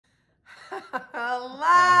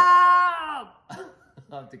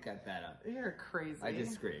to cut that up. You're crazy. I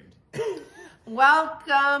just screamed.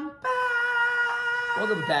 Welcome back.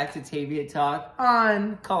 Welcome back to Tavia Talk.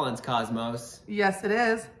 On Colin's Cosmos. Yes, it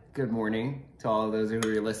is. Good morning to all of those who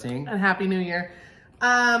are listening. And Happy New Year.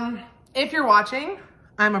 If you're watching,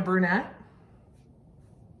 I'm a brunette.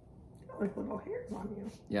 Like little hairs on you.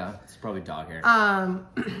 Yeah, it's probably dog hair. I'm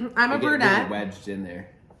a brunette. Wedged in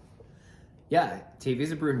there. Yeah,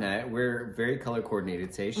 Tavia's a brunette. We're very color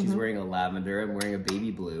coordinated today. She's wearing a lavender. I'm wearing a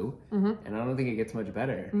baby blue. And I don't think it gets much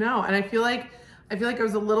better. No, and I feel like I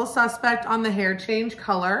was a little suspect on the hair change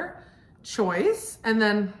color choice, and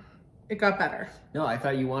then it got better. No, I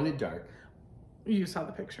thought you wanted dark. You saw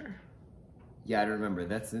the picture. Yeah, I don't remember.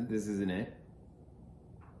 This isn't it.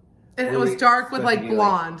 And it was dark with like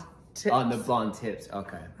blonde tips. On the blonde tips.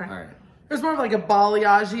 Okay. All right. It was more of like a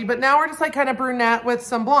balayage, but now we're just like kind of brunette with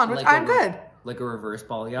some blonde, which I'm good. Like a reverse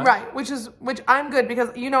balayage? Right, which I'm good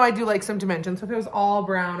because I do like some dimension. So if it was all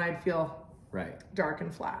brown, I'd feel dark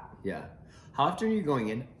and flat. Yeah. How often are you going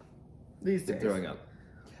in? These days. Throwing up.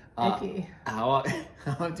 Icky. How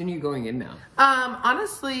often are you going in now?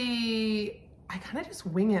 Honestly, I kind of just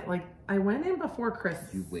wing it. Like I went in before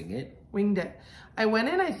Christmas. You wing it? Winged it. I went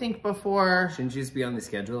in, I think, before. Shouldn't you just be on the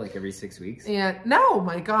schedule like every 6 weeks? Yeah. No,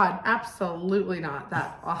 my God. Absolutely not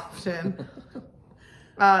that often.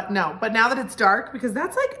 No, but now that it's dark, because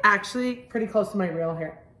that's like actually pretty close to my real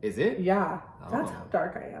hair. Is it? Yeah. That's how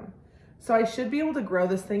dark I am. So I should be able to grow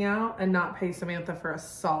this thing out and not pay Samantha for a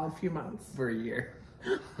solid few months. For a year.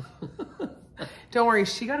 Don't worry,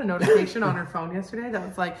 she got a notification on her phone yesterday that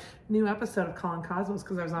was like, new episode of Colin Cosmos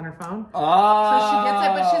because I was on her phone. Oh. So she gets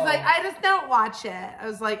it, but she's like, I just don't watch it. I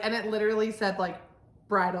was like, and it literally said like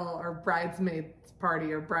bridal or bridesmaids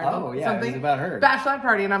party or bridal something. It was about her. Bachelorette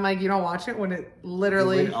party. And I'm like, you don't watch it when it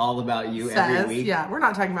literally it's all about you says, every week. Yeah, we're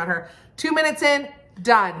not talking about her. 2 minutes in,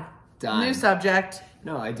 done. New subject.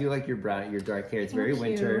 No, I do like your dark hair. It's very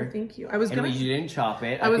winter. Thank you. You didn't chop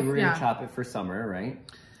it. I think we're gonna chop it for summer, right?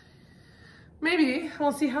 Maybe.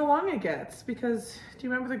 We'll see how long it gets. Because do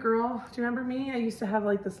you remember the girl? Do you remember me? I used to have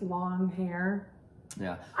like this long hair.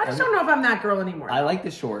 Yeah. I just don't know if I'm that girl anymore. I like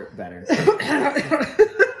the short better.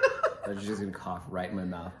 I was just gonna cough right in my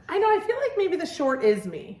mouth. I know. I feel like maybe the short is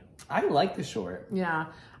me. I like the short. Yeah.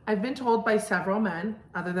 I've been told by several men,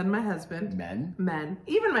 other than my husband. Men.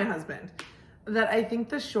 Even my husband. That I think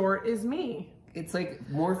the short is me. It's like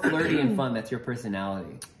more flirty and fun. That's your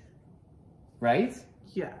personality. Right?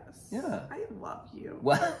 Yes. Yeah. I love you.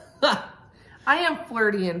 What? I am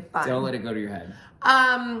flirty and fun. Don't let it go to your head.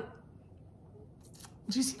 Do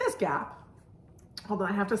you see this gap? Hold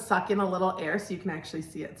on, I have to suck in a little air so you can actually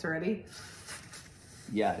see it. So ready?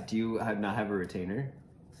 Yeah. Do you not have a retainer?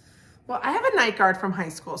 Well, I have a night guard from high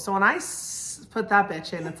school. So when I put that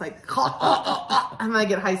bitch in, it's like, and I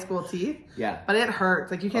get high school teeth. Yeah. But it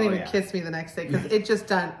hurts. Like you can't even kiss me the next day because it just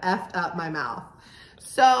done effed up my mouth.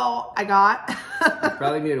 So I got. You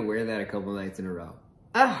probably need to wear that a couple nights in a row.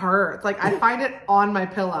 It hurts. Like I find it on my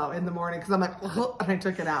pillow in the morning because I'm like, and I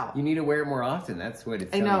took it out. You need to wear it more often. That's what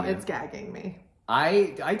it's. I know it's gagging me.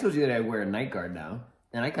 I told you that I wear a night guard now,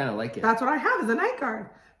 and I kind of like it. That's what I have is a night guard,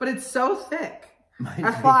 but it's so thick. I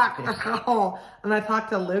and I talk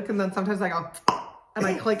to Luke, and then sometimes I go and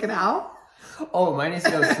I click it out. Oh, mine is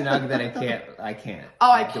so snug that I can't.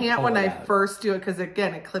 Oh, I can't when I first do it because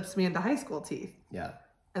again, it clips me into high school teeth. Yeah.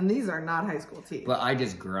 And these are not high school teeth. But I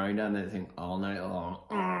just grind on that thing all night long.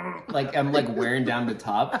 Like I'm like wearing down the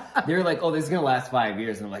top. They're like, oh, this is gonna last 5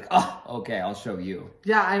 years, and I'm like, oh, okay, I'll show you.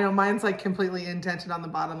 Yeah, I know. Mine's like completely indented on the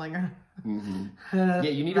bottom, like. Yeah,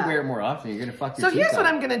 you need to wear it more often. You're gonna fuck your teeth. So here's what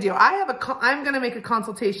I'm gonna do. I'm gonna make a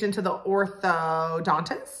consultation to the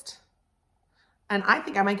orthodontist, and I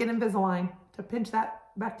think I might get Invisalign to pinch that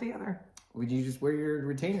back together. Would you just wear your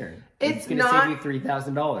retainer? It's gonna save you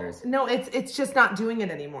 $3,000. No, it's just not doing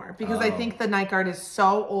it anymore because I think the night guard is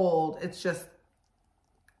so old. It's just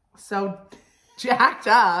so jacked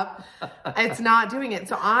up. It's not doing it.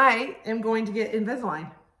 So I am going to get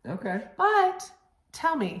Invisalign. Okay. But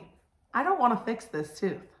tell me, I don't want to fix this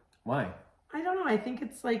tooth. Why? I don't know. I think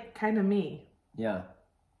it's like kind of me. Yeah.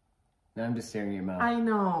 Now I'm just staring at your mouth. I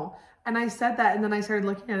know. And I said that, and then I started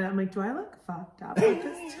looking at it. I'm like, do I look fucked up with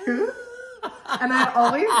this tooth? And I've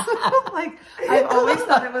always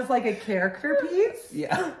thought it was like a character piece.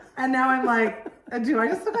 Yeah. And now I'm like, do I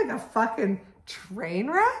just look like a fucking train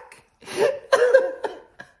wreck?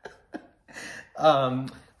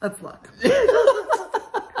 Let's look.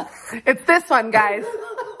 It's this one, guys.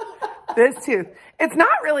 This tooth. It's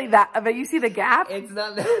not really that, but you see the gap? It's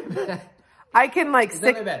not that bad. I can like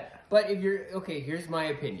stick. Not that bad. But if you're, okay, here's my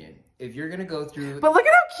opinion. If you're going to go through. But look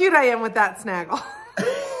at how cute I am with that snaggle.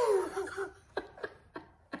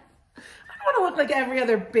 look like every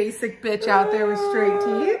other basic bitch out there with straight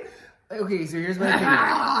teeth. Okay, so here's my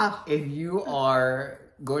opinion. If you are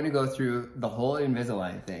going to go through the whole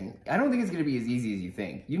Invisalign thing, I don't think it's going to be as easy as you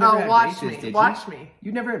think. You never had braces, did you? Watch me.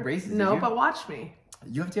 You never had braces, No, did you? but watch me.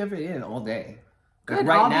 You have to have it in all day. Good,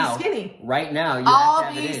 right I'll now, be skinny. Right now, you I'll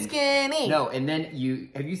have to have it in. be skinny. No, and then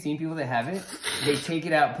have you seen people that have it? They take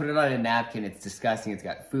it out, put it on a napkin. It's disgusting. It's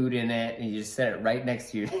got food in it, and you just set it right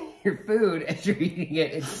next to your food as you're eating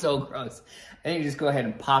it. It's so gross. And you just go ahead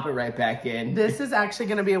and pop it right back in. This is actually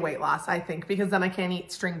going to be a weight loss, I think, because then I can't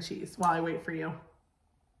eat string cheese while I wait for you.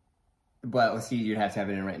 But see, you'd have to have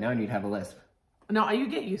it in right now, and you'd have a lisp. No, you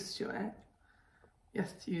get used to it.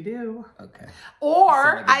 Yes, you do. Okay.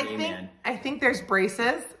 Or I think there's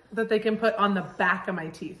braces that they can put on the back of my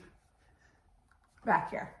teeth.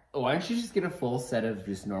 Back here. Why don't you just get a full set of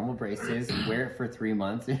just normal braces, wear it for 3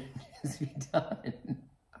 months, and just be done?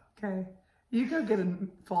 Okay. You go get a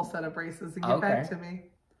full set of braces and get back to me.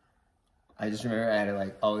 I just remember I had to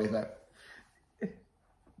like always like.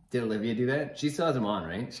 Did Olivia do that? She still has them on,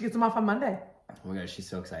 right? She gets them off on Monday. Oh my gosh, she's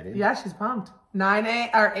so excited. Yeah, she's pumped. 8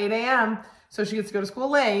 a.m. So she gets to go to school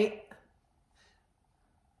late.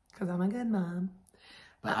 Because I'm a good mom.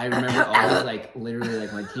 But I remember always like literally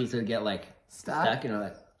like my teeth would get like stuck, you know,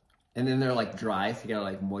 like, and then they're like dry, so you gotta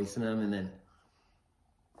like moisten them, and then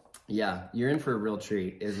yeah, you're in for a real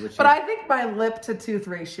treat. But I think my lip to tooth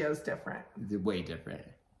ratio is different. Way different.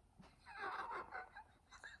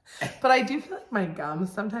 But I do feel like my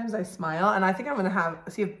gums, sometimes I smile, and I think I'm going to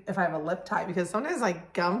see if I have a lip tie, because sometimes I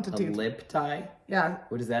gum to tooth. A lip tie? Yeah.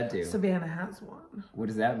 What does that do? Savannah has one. What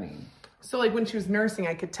does that mean? So like when she was nursing,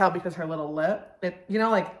 I could tell because her little lip, you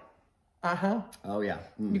know, like, Oh yeah.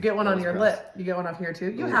 You get one on your lip. You get one up here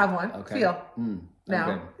too. You have one. Okay. Feel.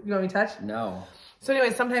 Now. You want me to touch? No. So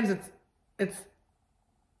anyway, sometimes it's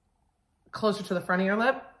closer to the front of your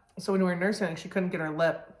lip. So when we were nursing, she couldn't get her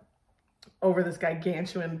lip over this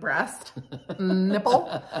gargantuan breast nipple,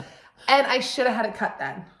 and I should have had it cut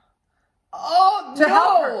then. Oh, to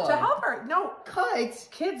help her. No, cut.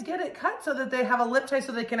 Kids get it cut so that they have a lip tie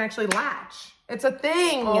so they can actually latch. It's a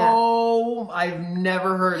thing. Oh, I've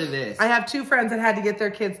never heard of this. I have 2 friends that had to get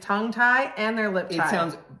their kids tongue tie and their lip tie. It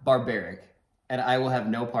sounds barbaric. And I will have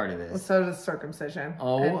no part of this. Well, so does circumcision.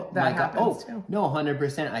 Oh, my God. Too. No,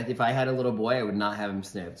 100%. If I had a little boy, I would not have him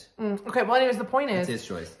snipped. Okay, well, anyways, the point is... It's his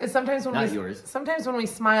choice. Is sometimes when not yours. Sometimes when we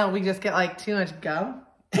smile, we just get, like, too much gum.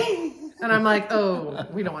 And I'm like, oh,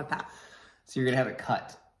 we don't want that. So you're going to have it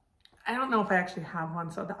cut? I don't know if I actually have one,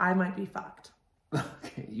 so I might be fucked.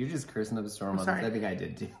 Okay, you're just cursing up a storm on this. I think I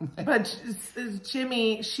did, too. But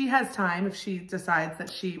Jimmy, she has time if she decides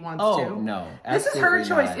that she wants to. Oh, no. This is her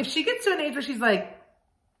choice. If she gets to an age where she's like,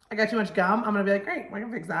 I got too much gum, I'm going to be like, great, I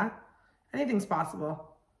can fix that. Anything's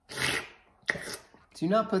possible. Do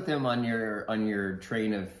not put them on your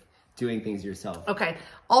train of doing things yourself. Okay.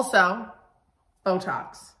 Also,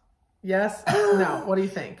 Botox. Yes? No. What do you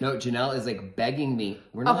think? No, Janelle is like begging me.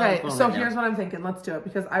 We're not okay, so here's what I'm thinking. Let's do it.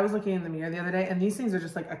 Because I was looking in the mirror the other day, and these things are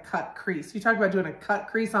just like a cut crease. You talk about doing a cut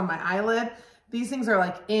crease on my eyelid. These things are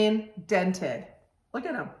like indented. Look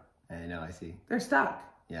at them. I know, I see. They're stuck.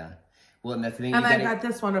 Yeah. Well, and that's the thing. And I've got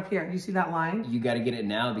this one up here. You see that line? You got to get it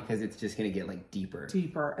now because it's just going to get like deeper.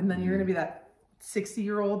 Deeper. And then you're going to be that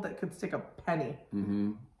 60-year-old that could stick a penny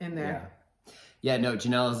in there. Yeah, no,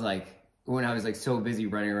 Janelle is like, when I was like so busy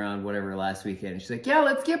running around whatever last weekend, she's like, yeah,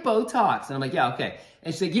 let's get Botox. And I'm like, yeah, okay.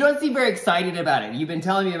 And she's like, you don't seem very excited about it. You've been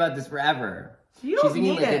telling me about this forever. You don't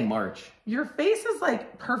need like it. In March. Your face is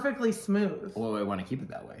like perfectly smooth. Well, I want to keep it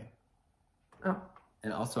that way. Oh.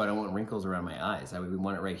 And also, I don't want wrinkles around my eyes. We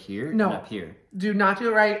want it right here and up here. Do not do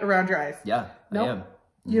it right around your eyes. Yeah, nope. I am.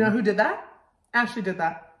 You know who did that? Ashley did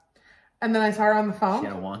that. And then I saw her on the phone. She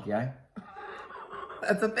had a wonky eye?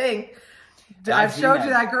 That's a thing. I've showed you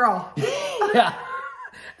that girl. Yeah.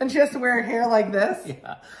 And she has to wear her hair like this.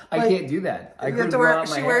 Yeah. I can't do that.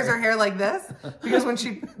 She wears her hair like this because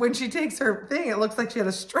when she takes her thing, it looks like she had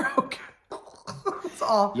a stroke. It's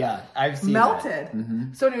all I've seen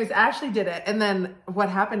melted. So anyways, Ashley did it, and then what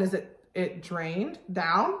happened is it drained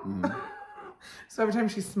down. So every time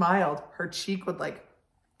she smiled, her cheek would like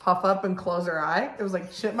puff up and close her eye. It was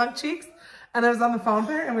like chipmunk cheeks. And I was on the phone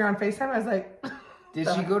with her, and we were on FaceTime. I was like, did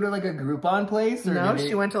she go to like a Groupon place? Or no,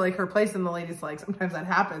 she went to like her place, and the lady's like, sometimes that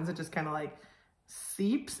happens. It just kind of like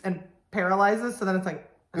seeps and paralyzes. So then it's like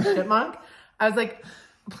a chipmunk. I was like,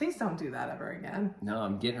 please don't do that ever again. No,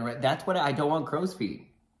 I'm getting right. That's what I don't want crow's feet.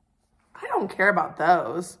 I don't care about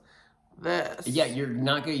those. Yeah, you're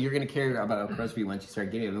not gonna. You're gonna care about crow's feet once you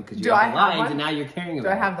start getting them because you have the lines, and now you're caring about.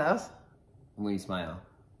 Do I have those? When you smile.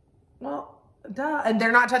 Well, duh. And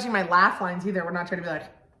they're not touching my laugh lines either. We're not trying to be like.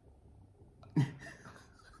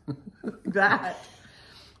 That.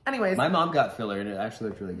 Anyways. My mom got filler and it actually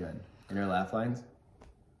looked really good. In her laugh lines.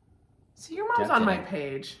 See, your mom's on my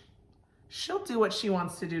page. She'll do what she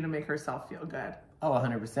wants to do to make herself feel good. Oh,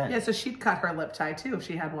 100%. Yeah, so she'd cut her lip tie too if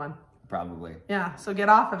she had one. Probably. Yeah, so get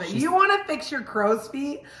off of it. You want to fix your crow's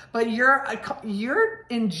feet, but you're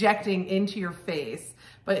injecting into your face,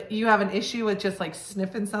 but you have an issue with just like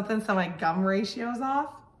sniffing something so my gum ratio's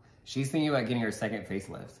off. She's thinking about getting her second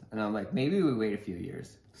facelift. And I'm like, maybe we wait a few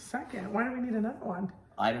years. Second? Why do we need another one?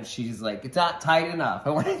 She's like, it's not tight enough.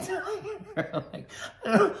 I want it tighter. I'm like,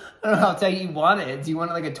 I don't know how tight you want it. Do you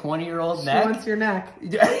want like a 20-year-old neck? She wants your neck.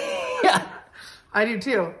 Yeah. I do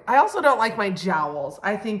too. I also don't like my jowls.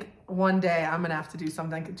 I think one day I'm gonna have to do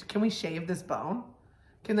something. Can we shave this bone?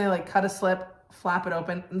 Can they like cut a slip, flap it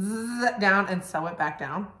open, zzz it down, and sew it back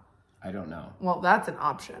down? I don't know. Well, that's an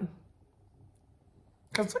option.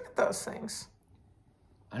 Because look at those things.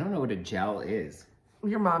 I don't know what a jowl is.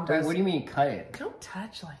 Your mom does. Wait, what do you mean cut it? Don't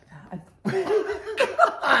touch like that.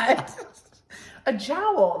 God. A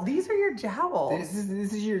jowl. These are your jowls.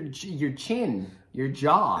 This is your chin, your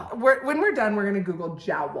jaw. When we're done, we're going to Google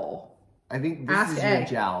jowl. I think this is your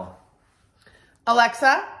jowl.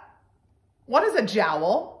 Alexa, what is a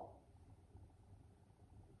jowl?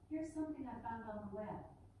 Here's something I found on the web.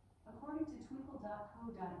 According to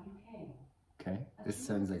twinkle.co.uk. Okay, this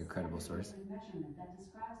sounds like a credible source. Measurement that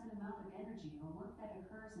describes an amount of energy or work that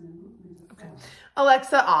occurs in the movement of Okay.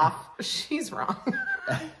 Alexa off. She's wrong.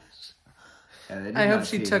 I hope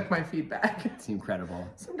she took my feedback. It's incredible.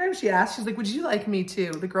 Sometimes she asks, she's like, would you like me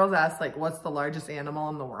to? The girls asked, like, what's the largest animal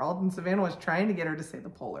in the world? And Savannah was trying to get her to say the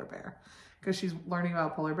polar bear because she's learning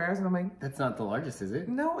about polar bears. And I'm like, that's not the largest, is it?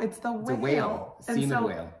 No, it's the whale. It's a whale. Semen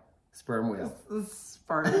whale. Sperm whale. The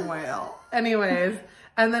sperm whale. Anyways,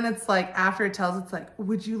 and then it's like, after it tells, it's like,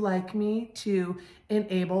 would you like me to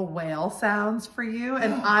enable whale sounds for you?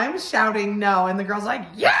 And I'm shouting no. And the girl's like,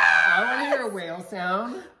 yeah! I want to hear a whale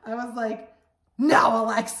sound. I was like, no,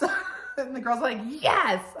 Alexa. And the girl's like,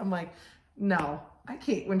 yes. I'm like, no, I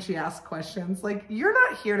hate when she asks questions. Like, you're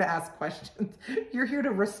not here to ask questions. You're here to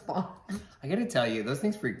respond. I gotta tell you, those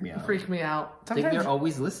things freak me out. Freak me out. Sometimes like they're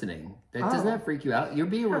always listening. Doesn't that freak you out?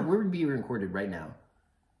 We're being recorded right now.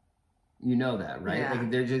 You know that, right? Yeah. Like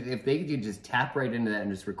they're just, if they could just tap right into that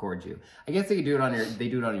and just record you. I guess they could do it on your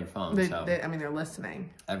phone. I mean, they're listening.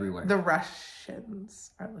 Everywhere. The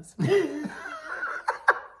Russians are listening.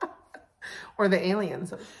 Or the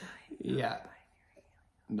aliens. Yeah.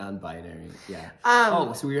 Non-binary. Yeah.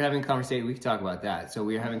 So we were having a conversation. We could talk about that. So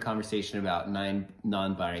we were having a conversation about 9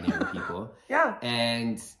 non-binary people. Yeah.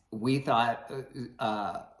 And we thought,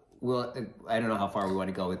 well, I don't know how far we want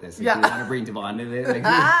to go with this. Like, yeah. We want to bring Devon to this.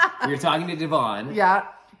 Like, we were talking to Devon. Yeah.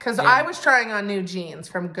 Because I was trying on new jeans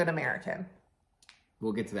from Good American.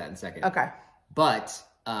 We'll get to that in a second. Okay. But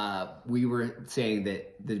we were saying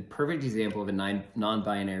that the perfect example of a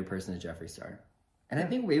non-binary person is Jeffree Star. And I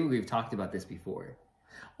think maybe we've talked about this before.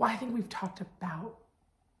 Well, I think we've talked about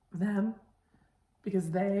them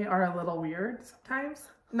because they are a little weird sometimes.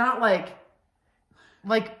 Not like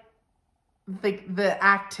the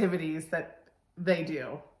activities that they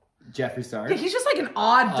do. Jeffree Star? Yeah, he's just like an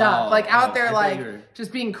odd duck, out there like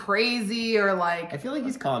just being crazy or like. I feel like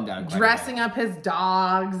he's calmed down. Dressing up his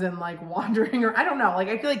dogs and like wandering, or I don't know. Like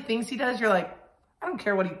I feel like things he does, you're like, I don't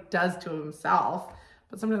care what he does to himself,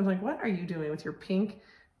 but sometimes I'm like, what are you doing with your pink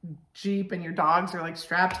Jeep and your dogs are like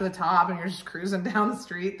strapped to the top and you're just cruising down the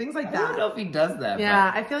street, things like that. I don't know if he does that.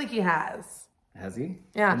 Yeah, I feel like he has. Has he?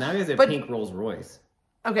 Yeah. And now he has a pink Rolls Royce.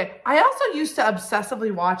 Okay, I also used to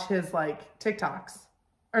obsessively watch his like TikToks.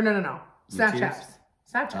 Or no. Snapchats.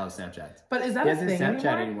 Snapchat. Oh, Snapchat. But is that a thing He doesn't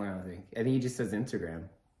Snapchat anymore? I don't think. I think he just says Instagram.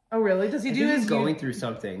 Oh, really? Does he do his... He's going through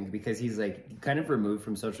something because he's like kind of removed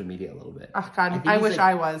from social media a little bit. Oh, God. I wish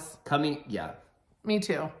I was. Yeah. Me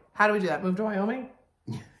too. How do we do that? Move to Wyoming?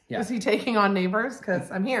 Yeah. Is he taking on neighbors? Because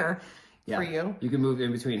I'm here for you. You can move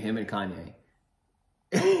in between him and Kanye.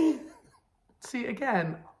 See,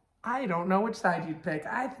 again, I don't know which side you'd pick.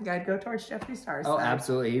 I think I'd go towards Jeffree Star's side. Oh,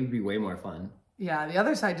 absolutely. It would be way more fun. Yeah, the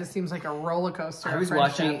other side just seems like a roller coaster. I was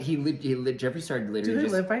watching, Jeffree Star literally Do they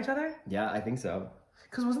live by each other? Yeah, I think so.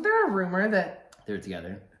 Because wasn't there a rumor that... They're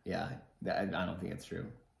together. Yeah, I don't think it's true.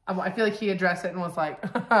 I feel like he addressed it and was like,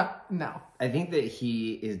 no. I think that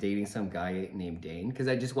he is dating some guy named Dane, because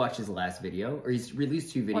I just watched his last video, or he's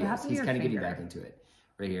released 2 videos. He's kind of getting back into it.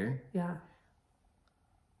 Right here. Yeah.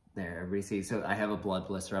 There, everybody sees. So I have a blood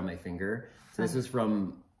blister on my finger. So this was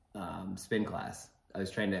from spin class. I was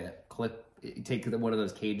trying to take one of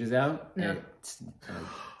those cages out. Yeah. And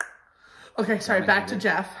okay, sorry, back to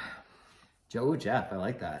Jeff. Jeff, I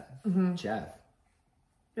like that. Mm-hmm. Jeff.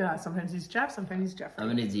 Yeah, sometimes he's Jeff, sometimes he's Jeffrey. I'm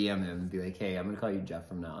gonna DM him and be like, hey, I'm gonna call you Jeff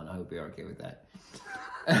from now on. I hope you're okay with that.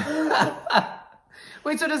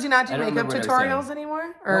 Wait, so does he not do makeup tutorials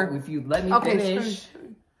anymore? Or well, if you let me finish.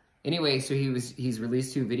 Anyway, so he's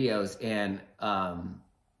released 2 videos, and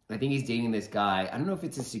I think he's dating this guy. I don't know if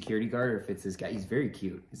it's a security guard or if it's this guy. He's very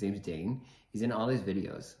cute. His name's Dane. He's in all his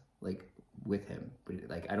videos, like, with him. But,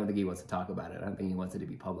 like, I don't think he wants to talk about it. I don't think he wants it to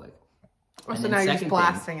be public. Oh, so now you're just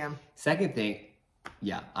blasting him. Second thing,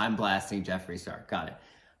 yeah, I'm blasting Jeffree Star. Got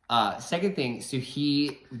it. Second thing, so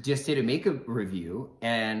he just did a makeup review,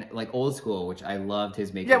 and like old school, which I loved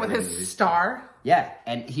his makeup reviews. With his star. Yeah,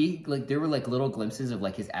 and he, like, there were like little glimpses of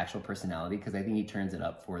like his actual personality, because I think he turns it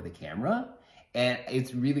up for the camera, and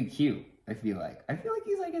it's really cute. I feel like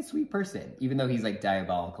he's like a sweet person, even though he's like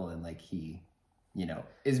diabolical and like he, you know,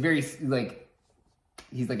 is very like,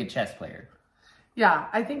 he's like a chess player. Yeah,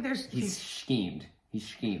 I think he's schemed. He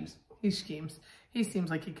schemes. He schemes. He seems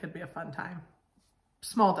like he could be a fun time.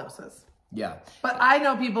 Small doses. Yeah. But I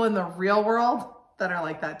know people in the real world that are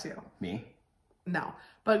like that too. Me? No.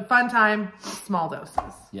 But fun time, small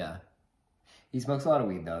doses. Yeah. He smokes a lot of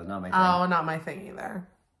weed though. Not my thing. Oh, not my thing either.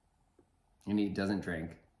 And he doesn't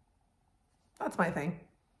drink. That's my thing.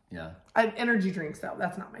 Yeah. Energy drinks though.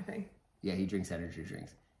 That's not my thing. Yeah, he drinks energy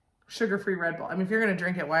drinks. Sugar-free Red Bull. I mean, if you're going to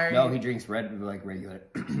drink it, why are you... No, he drinks like regular.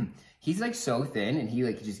 He's like so thin, and he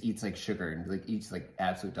like just eats like sugar and like eats like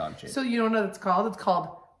absolute dog shit. So you don't know what it's called? It's called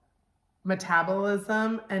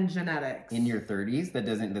metabolism and genetics. In your 30s?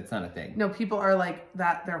 That's not a thing. No, people are like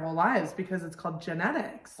that their whole lives because it's called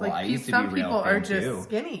genetics. Well, like some people are just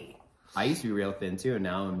skinny. I used to be real thin too, and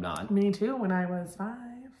now I'm not. Me too. When I was 5,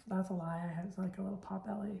 that's a lie. I had like a little pot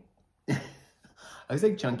belly. I was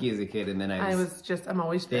like chunky as a kid, and then I'm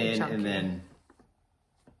always thin, chunky. and then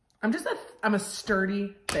I'm a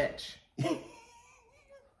sturdy bitch. You're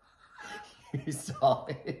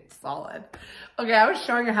solid. Solid. Okay, I was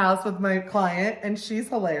showing a house with my client, and she's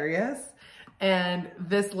hilarious. And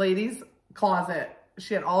this lady's closet,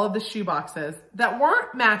 she had all of the shoe boxes that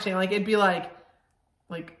weren't matching. Like it'd be like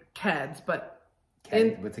Keds, but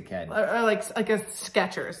what's a Ked? Or like a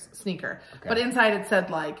Skechers sneaker. Okay. But inside it said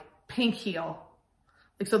like pink heel.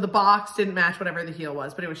 Like, so the box didn't match whatever the heel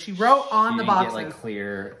was, but she wrote on the boxes. Get, like,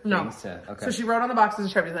 clear things okay. So she wrote on the boxes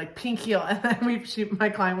and Sharpie like pink heel, and then my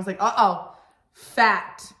client was like,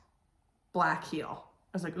 fat black heel.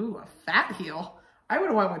 I was like, ooh, a fat heel. I would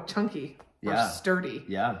have went with chunky or sturdy.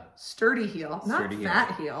 Yeah, sturdy heel, not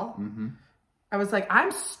fat heel. Mm-hmm. I was like,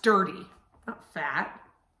 I'm sturdy, not fat.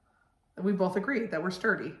 And we both agreed that we're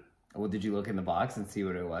sturdy. Well, did you look in the box and see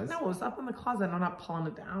what it was? No, it was up in the closet. I'm not pulling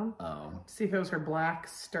it down. Oh. See if it was her black,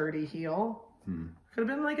 sturdy heel. Could have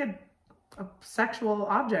been like a sexual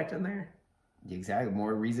object in there. Exactly.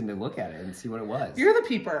 More reason to look at it and see what it was. You're the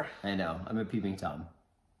peeper. I know. I'm a peeping Tom.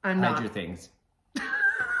 I'm not. Hide your things.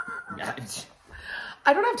 I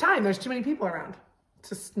don't have time. There's too many people around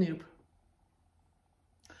to snoop.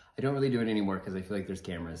 I don't really do it anymore because I feel like there's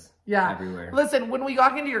cameras everywhere. Listen, when we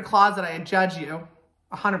walk into your closet, I judge you.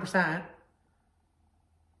 100%.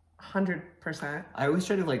 100%. I always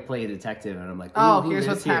try to like play a detective, and I'm like, here's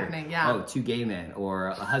what's happening. Yeah. Oh, 2 gay men, or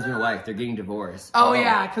a husband and wife, they're getting divorced. Oh,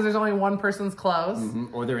 yeah, because there's only one person's clothes.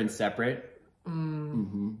 Mm-hmm. Or they're in separate.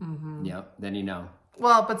 Yep. Then you know.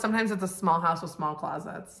 Well, but sometimes it's a small house with small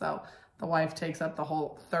closets, so the wife takes up the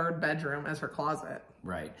whole 3rd bedroom as her closet.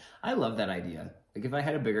 Right. I love that idea. Like if I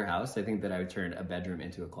had a bigger house, I think that I would turn a bedroom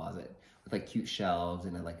into a closet with like cute shelves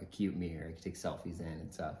and like a cute mirror. You could take selfies in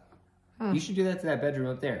and stuff. You should do that to that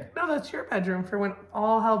bedroom up there. No, that's your bedroom for when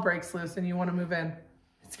all hell breaks loose and you want to move in.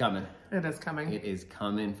 It's coming. It is coming. It is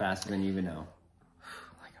coming faster than you even know.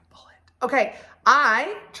 Like a bullet. Okay,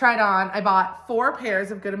 I bought 4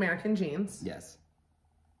 pairs of Good American jeans. Yes.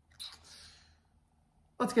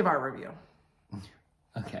 Let's give our review.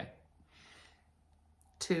 Okay.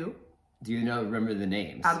 2. Do you remember the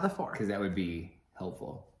names? Out of the 4. Because that would be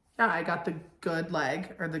helpful. Yeah, I got the good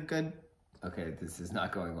leg, or the good... Okay, this is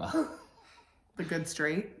not going well. The good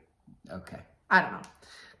straight. Okay. I don't know.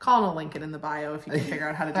 Call and a link it in the bio if you can figure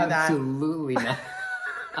out how to do that. Absolutely not.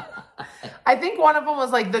 I think one of them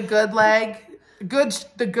was like the good leg,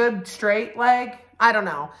 the good straight leg. I don't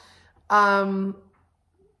know.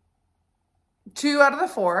 2 out of the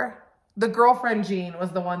 4. The girlfriend jean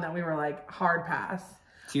was the one that we were like hard pass.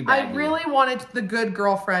 Too bad. I really wanted the good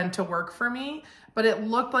girlfriend to work for me, but it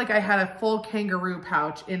looked like I had a full kangaroo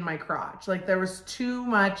pouch in my crotch. Like there was too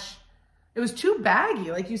much. It was too baggy.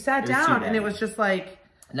 Like you sat down and it was just like.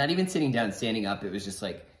 Not even sitting down, standing up. It was just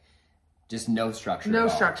like, just no structure. No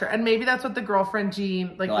structure. And maybe that's what the girlfriend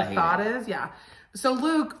jean, like the thought is. Yeah. So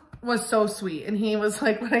Luke was so sweet. And he was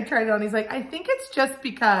like, when I tried it on, he's like, I think it's just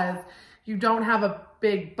because you don't have a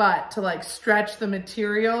big butt to like stretch the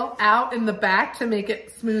material out in the back to make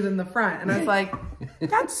it smooth in the front. And I was like,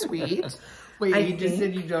 that's sweet. Wait, you just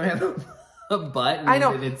said you don't have a butt? And I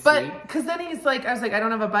know, it's but sweet? because then he's like, I was like, I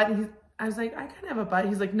don't have a butt. And I was like, I kind of have a butt.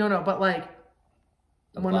 He's like, no, but like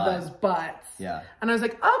one of those butts. Yeah. And I was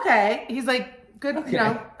like, okay. He's like, good, Okay. you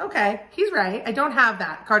know, okay. He's right. I don't have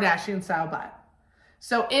that Kardashian style butt.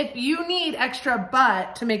 So if you need extra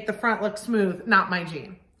butt to make the front look smooth, not my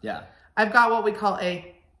gene. Yeah. I've got what we call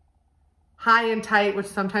a high and tight, which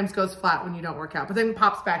sometimes goes flat when you don't work out, but then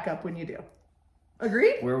pops back up when you do.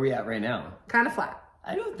 Agreed? Where are we at right now? Kind of flat.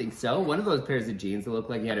 I don't think so. One of those pairs of jeans that looked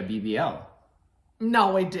like you had a BBL.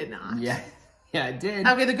 No, it did not. Yeah. Yeah, it did.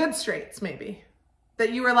 Okay, the good straights, maybe.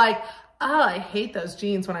 That you were like, oh, I hate those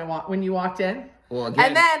jeans when you walked in. Well, again,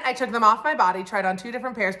 And then I took them off my body, tried on 2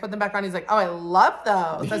 different pairs, put them back on. He's like, oh, I love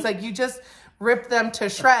those. I was like, you just ripped them to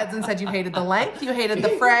shreds and said you hated the length, you hated the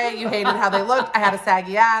fray, you hated how they looked. I had a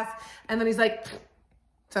saggy ass. And then he's like,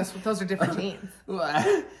 those are different jeans.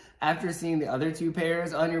 after seeing the other 2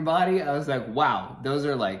 pairs on your body, I was like, wow, those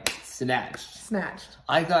are like snatched.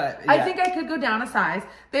 I thought, yeah. I think I could go down a size.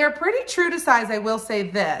 They are pretty true to size, I will say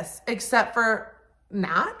this, except for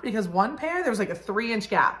not, because one pair, there was like a 3-inch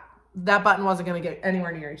gap. That button wasn't going to get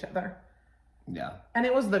anywhere near each other. Yeah. And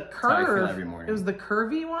it was the That's how I feel curve. every morning. It was the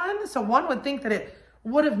curvy one. So one would think that it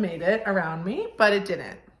would have made it around me, but it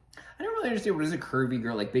didn't. I don't really understand. What is a curvy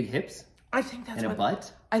girl? Like big hips I think that's and a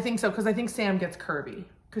butt? I think so, because I think Sam gets curvy.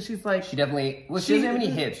 Because she's like... She definitely... Well, she doesn't have any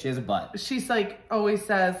hips. She has a butt. She's like, always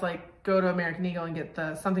says, like, go to American Eagle and get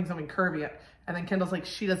the something curvy. And then Kendall's like,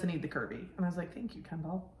 she doesn't need the curvy. And I was like, thank you,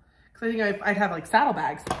 Kendall. Because I think I'd have like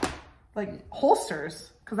saddlebags, like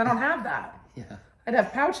holsters, because I don't have that. Yeah. I'd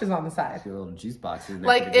have pouches on the side. Your little juice boxes.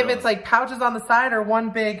 Like if it's like pouches on the side or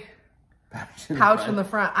one big pouch in the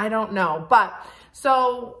front. I don't know. But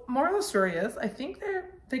so moral of the story is, I think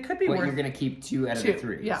they could be worth. You're gonna keep 2 out of the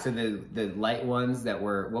 3. Yeah. So the light ones that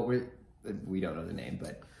were we don't know the name,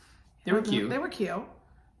 but they were cute. They were cute.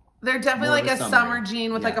 They're definitely More like a summer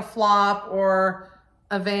jean with like a flop or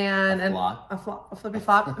a van and a flippy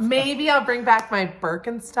flop. Maybe I'll bring back my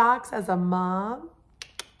Birkenstocks as a mom.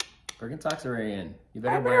 Birkenstocks are in. You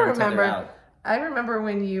better wear them until they're out. I remember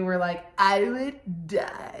when you were like, I would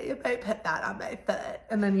die if I put that on my foot.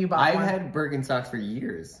 And then you bought one. I've had Birkenstocks for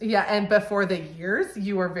years. Yeah, and before the years,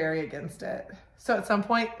 you were very against it. So at some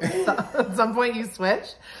point, you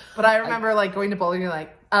switched. But I remember like going to bowling, you're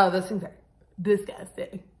like, oh, those things are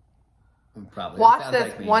disgusting. Probably. Watch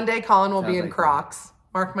this. Like one day Colin will Sounds be in like Crocs.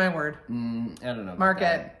 Mark my word. I don't know. Mark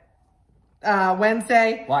it.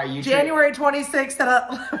 Wednesday, Why, you January 26th at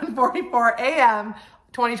 11:44 a.m.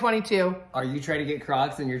 2022. Are you trying to get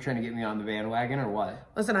Crocs and you're trying to get me on the bandwagon or what?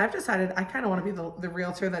 Listen, I've decided I kind of want to be the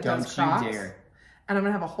realtor that does Crocs. Don't you dare. And I'm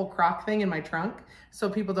going to have a whole Croc thing in my trunk so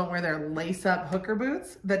people don't wear their lace-up hooker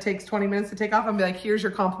boots that takes 20 minutes to take off. I'm be like, here's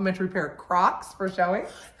your complimentary pair of Crocs for showing.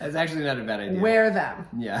 That's actually not a bad idea. Wear them.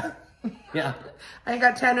 Yeah. Yeah. I ain't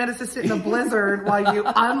got 10 minutes to sit in a blizzard while you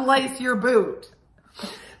unlace your boot.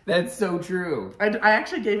 That's so true. I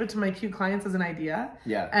actually gave it to my cute clients as an idea.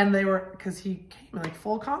 Yeah. And they were, because he came in like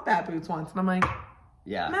full combat boots once. And I'm like,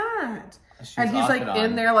 yeah, Matt. And he's like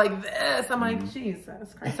in there like this. I'm like,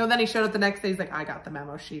 Jesus Christ. So then he showed up the next day. He's like, I got the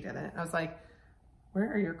memo. She didn't. I was like,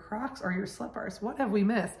 where are your Crocs or your slippers? What have we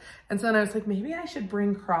missed? And so then I was like, maybe I should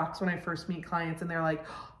bring Crocs when I first meet clients. And they're like,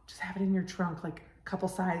 oh, just have it in your trunk, like a couple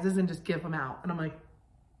sizes and just give them out. And I'm like,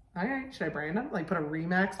 all right, should I brand them? Like put a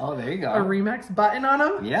Remax. Oh, there you go. A Remax button on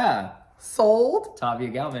them? Yeah. Sold. Tavia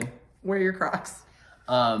Galvin. Wear your Crocs.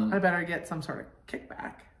 I better get some sort of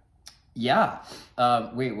kickback. Yeah.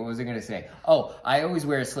 Wait, what was I going to say? Oh, I always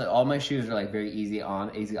wear a slip. All my shoes are like very easy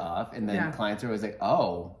on, easy off. And then clients are always like,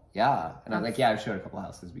 oh, yeah. And I'm like, yeah, I've showed a couple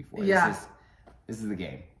houses before. Yeah. This is the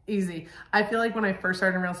game. Easy. I feel like when I first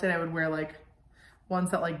started in real estate, I would wear like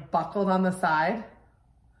ones that like buckled on the side.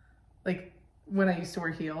 Like when I used to wear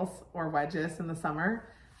heels or wedges in the summer.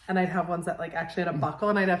 And I'd have ones that like actually had a buckle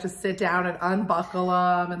and I'd have to sit down and unbuckle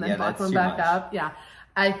them and then buckle them back up. Yeah.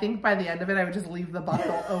 I think by the end of it, I would just leave the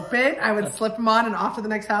buckle open. I would slip them on and off to the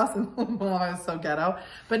next house. And well, I was so ghetto.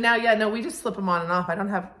 But now, yeah, no, we just slip them on and off. I don't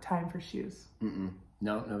have time for shoes.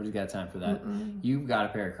 No, nobody's got time for that. You've got a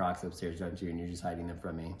pair of Crocs upstairs, don't you? And you're just hiding them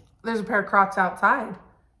from me. There's a pair of Crocs outside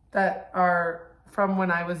that are from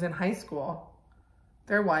when I was in high school.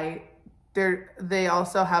 They're white. They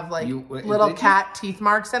also have like little cat teeth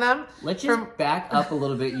marks in them. Let's just back up a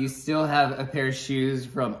little bit. You still have a pair of shoes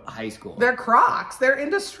from high school. They're Crocs. They're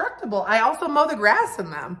indestructible. I also mow the grass in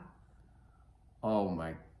them. Oh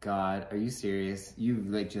my God, are you serious?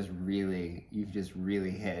 You've just really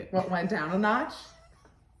hit. What went down a notch?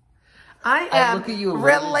 I look at you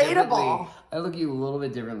relatable. I look at you a little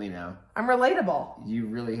bit differently now. I'm relatable. You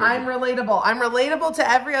really hit I'm relatable. I'm relatable to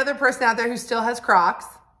every other person out there who still has Crocs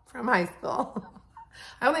from high school.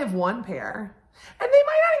 I only have one pair. And they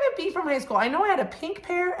might not even be from high school. I know I had a pink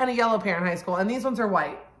pair and a yellow pair in high school, and these ones are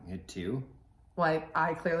white. You had 2? Like,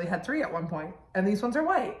 I clearly had 3 at one point, and these ones are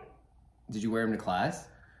white. Did you wear them to class?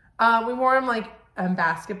 We wore them like in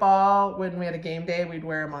basketball. When we had a game day, we'd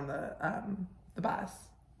wear them on the bus.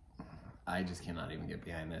 I just cannot even get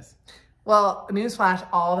behind this. Well, newsflash,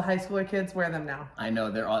 all the high schooler kids wear them now. I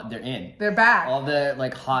know, they're in. They're back. All the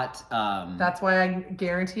hot That's why I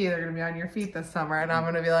guarantee they're gonna be on your feet this summer, and I'm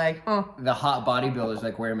gonna be like, huh. The hot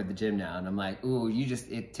bodybuilders wear them at the gym now, and I'm like, ooh,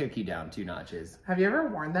 it took you down 2 notches. Have you ever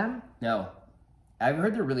worn them? No. I've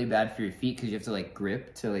heard they're really bad for your feet because you have to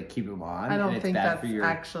grip to keep them on. I don't and it's think bad that's for your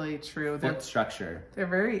actually true. foot structure.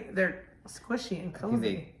 They're squishy and I think cozy.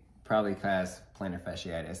 they probably has plantar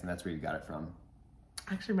fasciitis, and that's where you got it from.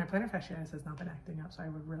 Actually, my plantar fasciitis has not been acting up, so I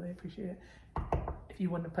would really appreciate it if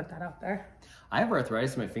you wouldn't have put that out there. I have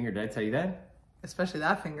arthritis in my finger. Did I tell you that? Especially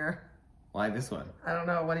that finger. Why this one? I don't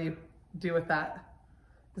know. What do you do with that?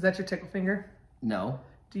 Is that your tickle finger? No.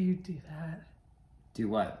 Do you do that? Do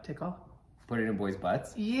what? Tickle? Put it in boys'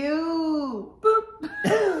 butts? You.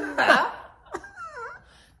 Boop.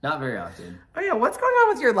 Not very often. Oh, yeah. What's going on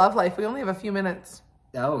with your love life? We only have a few minutes.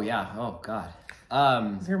 Oh, yeah. Oh, God.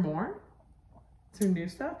 Is there more? Is there new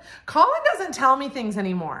stuff? Colin doesn't tell me things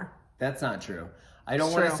anymore. That's not true. I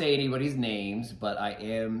don't want to say anybody's names, but I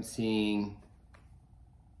am seeing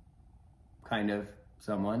kind of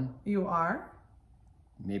someone. You are?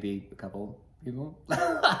 Maybe a couple people.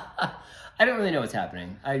 I don't really know what's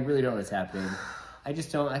happening. I really don't know what's happening. I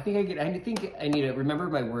just don't. I think I need to remember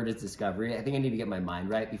my word is discovery. I think I need to get my mind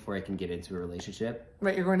right before I can get into a relationship.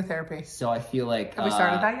 Right, you're going to therapy. So I feel like have we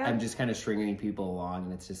started that yet? I'm just kind of stringing people along,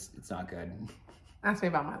 and it's not good. Ask me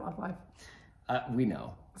about my love life. We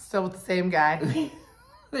know. Still with the same guy.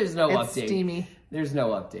 There's no It's update. steamy. There's no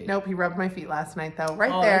update. Nope, he rubbed my feet last night though,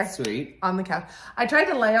 right Oh, there that's sweet. on the couch. I tried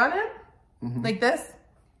to lay on him like this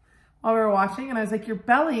while we were watching, and I was like, "Your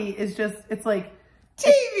belly is just—it's like."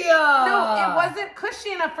 Tavia! No, it wasn't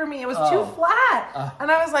cushy enough for me. It was too flat. And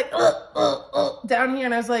I was like, down here.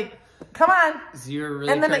 And I was like, come on. So you were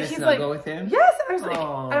really trying to snuggle with him? Yes. And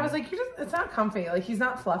I was like, it's not comfy. Like, he's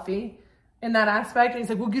not fluffy in that aspect. And he's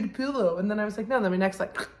like, we'll get a pillow. And then I was like, no. And then my neck's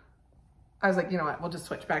I was like, you know what? We'll just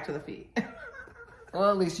switch back to the feet. Well,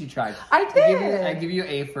 at least you tried. I did. I give you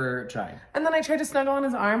A for trying. And then I tried to snuggle on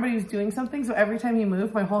his arm, but he was doing something. So every time he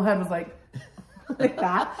moved, my whole head was like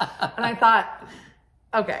that. And I thought,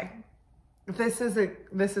 okay, this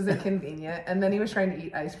isn't convenient. And then he was trying to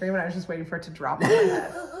eat ice cream, and I was just waiting for it to drop on my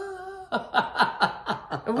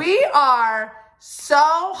head. We are so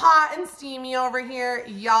hot and steamy over here.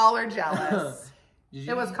 Y'all are jealous.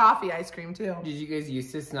 It was coffee ice cream, too. Did you guys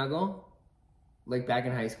used to snuggle? Like back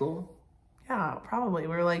in high school? Yeah, probably. We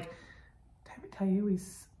were like, did I ever tell you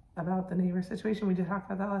about the neighbor situation? We did talk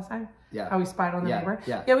about that last time? Yeah. How we spied on the neighbor?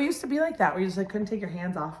 Yeah, we used to be like that. We just couldn't take your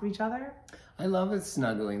hands off of each other. I love it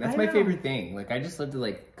snuggling. That's my favorite thing. I just love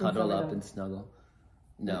to cuddle up and snuggle.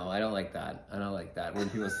 No, I don't like that. I don't like that. When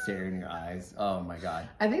people stare in your eyes. Oh my God.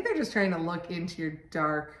 I think they're just trying to look into your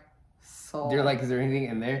dark soul. They're like, is there anything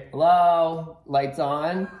in there? Hello? Lights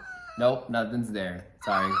on? Nope, nothing's there.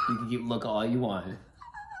 Sorry. You can keep look all you want.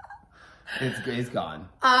 It's gone.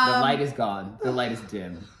 The light is gone. The light is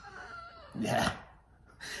dim. Yeah.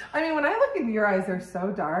 I mean, when I look into your eyes, they're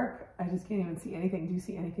so dark. I just can't even see anything. Do you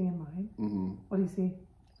see anything in mine? Mm-hmm. What do you see?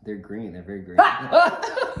 They're green. They're very green.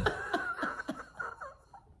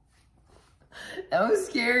 That was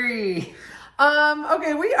scary.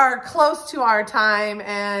 Okay, we are close to our time,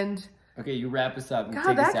 and okay, you wrap us up and God,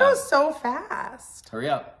 take us out. that goes so fast. Hurry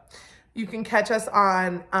up. You can catch us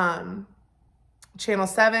on channel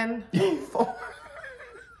 7.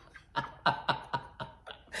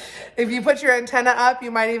 If you put your antenna up,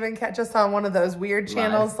 you might even catch us on one of those weird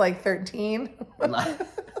channels like 13.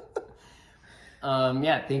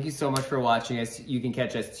 Yeah, thank you so much for watching us. You can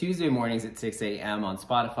catch us Tuesday mornings at 6 a.m. on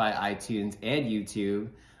Spotify, iTunes, and YouTube.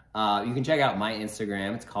 You can check out my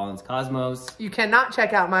Instagram. It's Collins Cosmos. You cannot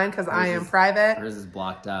check out mine because I am private. Hers is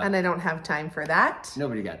blocked up. And I don't have time for that.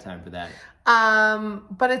 Nobody got time for that.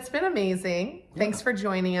 But it's been amazing. Yeah. Thanks for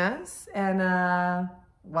joining us. And,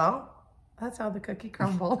 well, that's how the cookie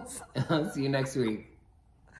crumbles. See you next week.